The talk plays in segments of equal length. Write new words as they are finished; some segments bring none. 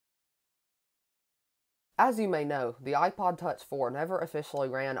As you may know, the iPod Touch 4 never officially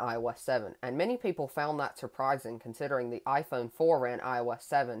ran iOS 7, and many people found that surprising considering the iPhone 4 ran iOS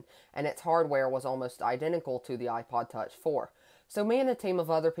 7 and its hardware was almost identical to the iPod Touch 4. So me and a team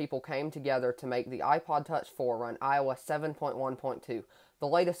of other people came together to make the iPod Touch 4 run iOS 7.1.2, the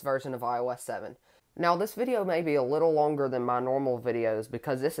latest version of iOS 7. Now this video may be a little longer than my normal videos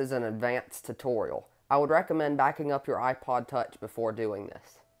because this is an advanced tutorial. I would recommend backing up your iPod Touch before doing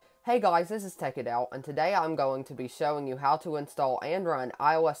this. Hey guys, this is Tech It Out, and today I'm going to be showing you how to install and run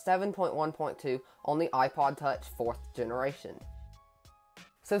iOS 7.1.2 on the iPod Touch 4th generation.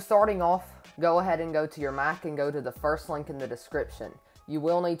 So starting off, go ahead and go to your Mac and go to the first link in the description. You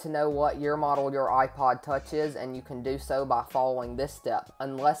will need to know what year model your iPod Touch is, and you can do so by following this step.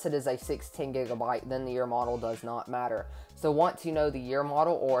 Unless it is a 16GB, then the year model does not matter. So once you know the year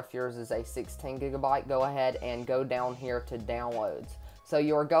model, or if yours is a 16GB, go ahead and go down here to Downloads. So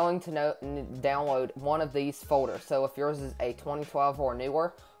you're going to download one of these folders. So if yours is a 2012 or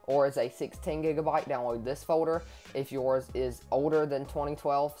newer, or is a 16GB, download this folder. If yours is older than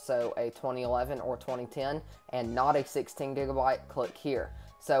 2012, so a 2011 or 2010, and not a 16GB, click here.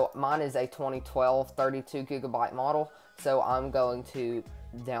 So mine is a 2012 32GB model, so I'm going to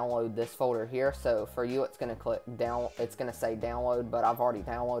download this folder here. So for you, it's going to click down, it's going to say download, but I've already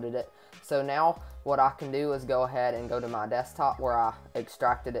downloaded it. So now what I can do is go ahead and go to my desktop where I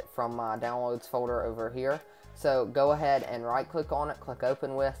extracted it from my downloads folder over here. So go ahead and right click on it, click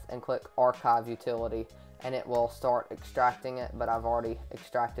open with, and click archive utility, and it will start extracting it, but I've already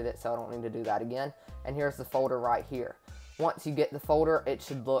extracted it, so I don't need to do that again. And here's the folder right here. Once you get the folder, it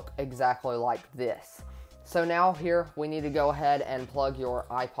should look exactly like this. So now here we need to go ahead and plug your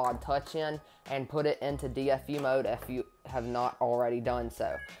iPod Touch in and put it into DFU mode if you have not already done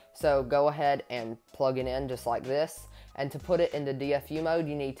so. So go ahead and plug it in just like this. And to put it into DFU mode,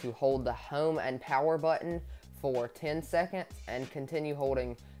 you need to hold the home and power button for 10 seconds and continue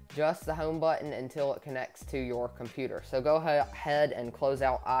holding just the home button until it connects to your computer. So go ahead and close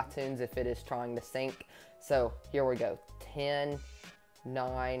out iTunes if it is trying to sync. So here we go. 10,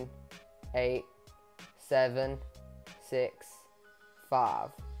 9, 8, 7, 6, 5,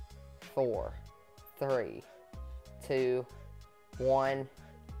 4, 3, 2, 1,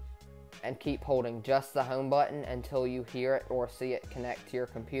 and keep holding just the home button until you hear it or see it connect to your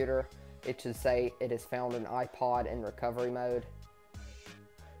computer. It should say it is found in iPod in recovery mode,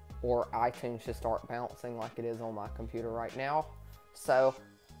 or iTunes should start bouncing like it is on my computer right now. So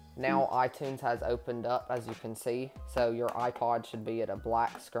now iTunes has opened up, as you can see. So your iPod should be at a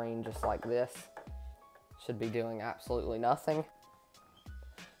black screen just like this. Should be doing absolutely nothing.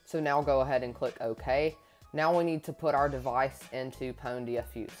 So now go ahead and click OK. Now we need to put our device into Pwn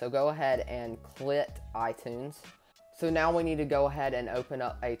DFU. So go ahead and click iTunes. So now we need to go ahead and open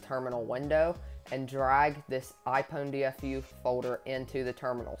up a terminal window and drag this iPwn DFU folder into the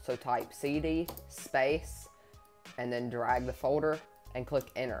terminal. So type CD space and then drag the folder and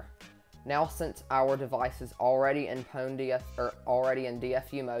click enter. Now since our device is already in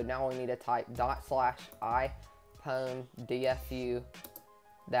DFU mode, now we need to type /iPwn DFU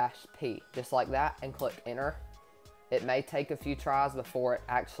 -P, just like that, and click enter. It may take a few tries before it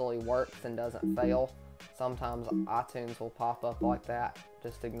actually works and doesn't fail. Sometimes iTunes will pop up like that,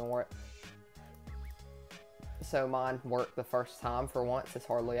 just ignore it. So mine worked the first time for once. This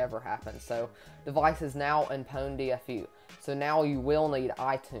hardly ever happens. So device is now in Pwn DFU. So now you will need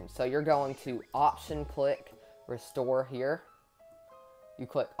iTunes. So you're going to option click restore here. You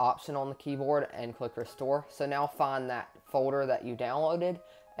click option on the keyboard and click restore. So now find that folder that you downloaded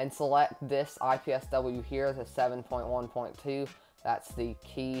and select this IPSW here, the 7.1.2. That's the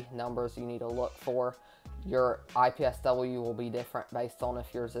key numbers you need to look for. Your IPSW will be different based on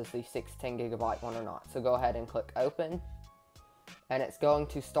if yours is the 16GB one or not. So go ahead and click open, and it's going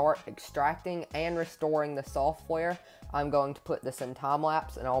to start extracting and restoring the software. I'm going to put this in time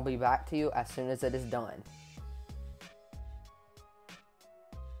lapse, and I'll be back to you as soon as it is done.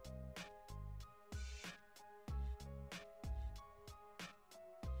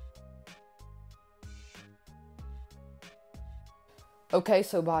 Okay,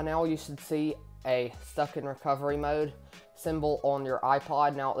 so by now you should see a stuck in recovery mode symbol on your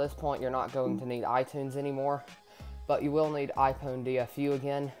iPod. Now at this point you're not going to need iTunes anymore, but you will need iPwn DFU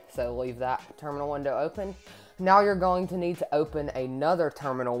again, so leave that terminal window open. Now you're going to need to open another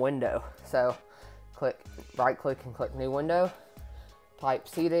terminal window. So right click and click new window, type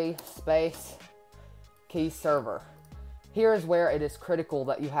CD space key server. Here is where it is critical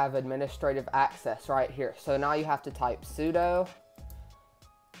that you have administrative access right here. So now you have to type sudo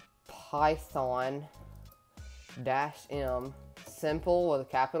Python -m simple with a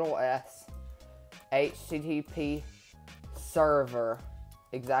capital S HTTP server,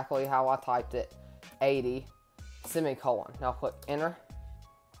 exactly how I typed it, 80, semicolon. Now click enter.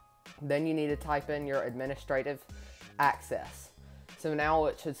 Then you need to type in your administrative access. So now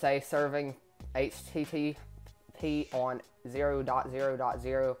it should say serving HTTP on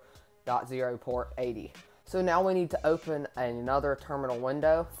 0.0.0.0 port 80. So now we need to open another terminal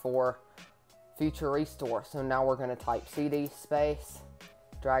window for Future Restore. So now we're going to type cd space,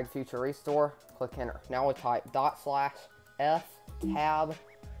 drag Future Restore, click enter. Now we type /f tab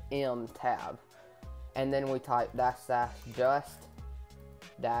m tab, and then we type --just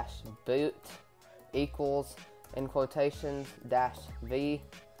 -boot equals in quotations -v,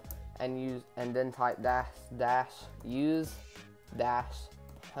 and then type --use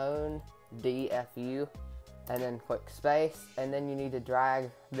 -pwn dfu, and then click space, and then you need to drag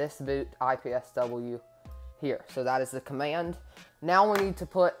this boot IPSW here. So that is the command. Now we need to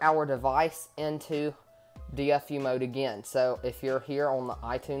put our device into DFU mode again. So if you're here on the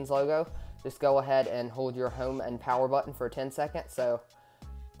iTunes logo, just go ahead and hold your home and power button for 10 seconds. So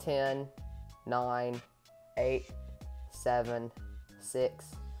 10, 9, 8, 7,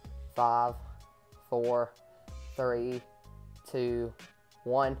 6, 5, 4, 3, 2,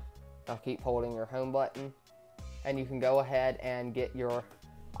 1. Now keep holding your home button, and you can go ahead and get your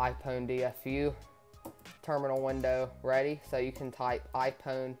iPhone DFU terminal window ready. So you can type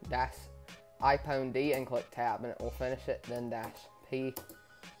iPhone D and click tab, and it will finish it, then -P.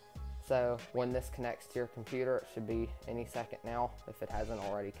 So when this connects to your computer, it should be any second now if it hasn't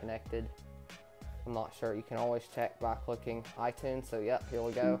already connected. I'm not sure. You can always check by clicking iTunes. So yep, here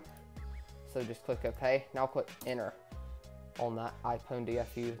we go. So just click OK. Now click enter on that iPhone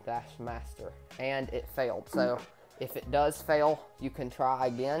DFU-master, and it failed. So if it does fail, you can try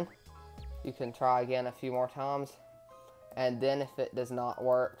again. You can try again a few more times, and then if it does not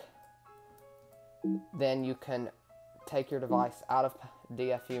work, then you can take your device out of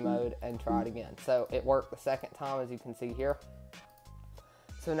DFU mode and try it again. So it worked the second time, as you can see here.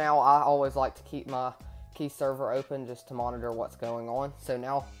 So now I always like to keep my key server open just to monitor what's going on. So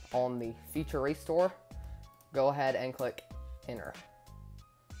now on the Future Restore, go ahead and click enter.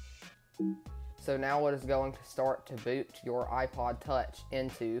 So now it is going to start to boot your iPod Touch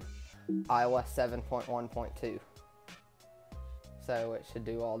into iOS 7.1.2. So it should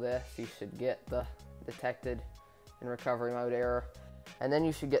do all this. You should get the detected in recovery mode error, and then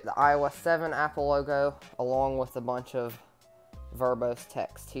you should get the iOS 7 Apple logo along with a bunch of verbose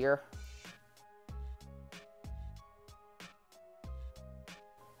text here.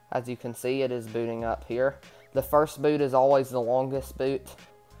 As you can see, it is booting up here. The first boot is always the longest boot,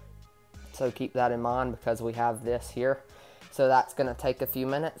 so keep that in mind because we have this here. So that's going to take a few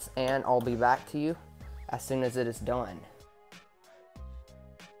minutes, and I'll be back to you as soon as it is done.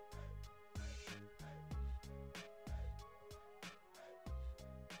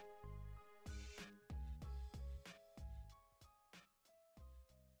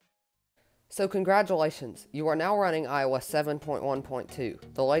 So congratulations, you are now running iOS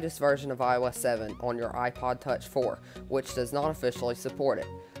 7.1.2, the latest version of iOS 7 on your iPod Touch 4, which does not officially support it.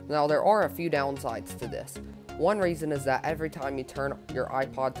 Now there are a few downsides to this. One reason is that every time you turn your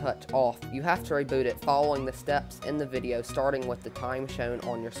iPod Touch off, you have to reboot it following the steps in the video, starting with the time shown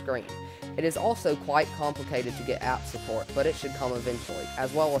on your screen. It is also quite complicated to get app support, but it should come eventually,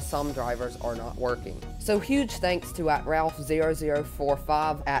 as well as some drivers are not working. So huge thanks to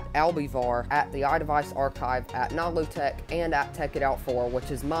 @Ralph0045, @Albivar, @the iDevice Archive, @NaluTech, and @TechItOut4,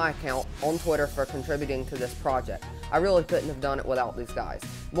 which is my account on Twitter, for contributing to this project. I really couldn't have done it without these guys.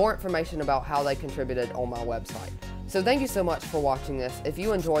 More information about how they contributed on my website. So thank you so much for watching this. If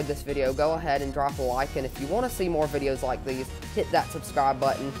you enjoyed this video, go ahead and drop a like, and if you want to see more videos like these, hit that subscribe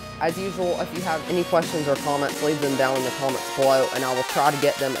button. As usual, if you have any questions or comments, leave them down in the comments below, and I will try to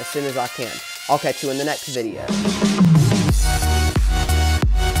get them as soon as I can. I'll catch you in the next video.